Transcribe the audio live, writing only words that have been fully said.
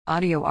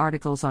Audio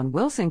articles on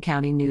Wilson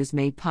County News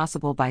made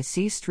possible by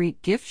C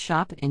Street Gift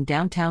Shop in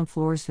downtown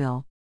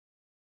Floresville.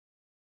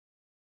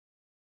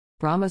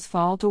 Brahmas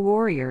fall to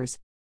Warriors.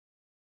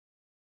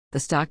 The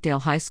Stockdale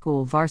High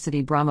School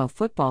varsity Brahma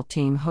football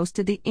team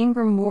hosted the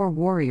Ingram Moore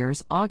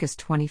Warriors August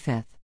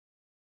 25.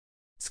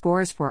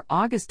 Scores for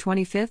August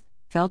 25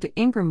 fell to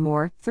Ingram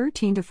Moore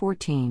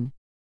 13-14.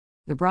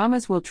 The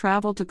Brahmas will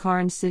travel to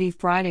Karnes City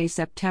Friday,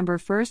 September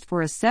 1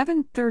 for a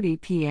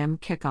 7:30 p.m.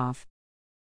 kickoff.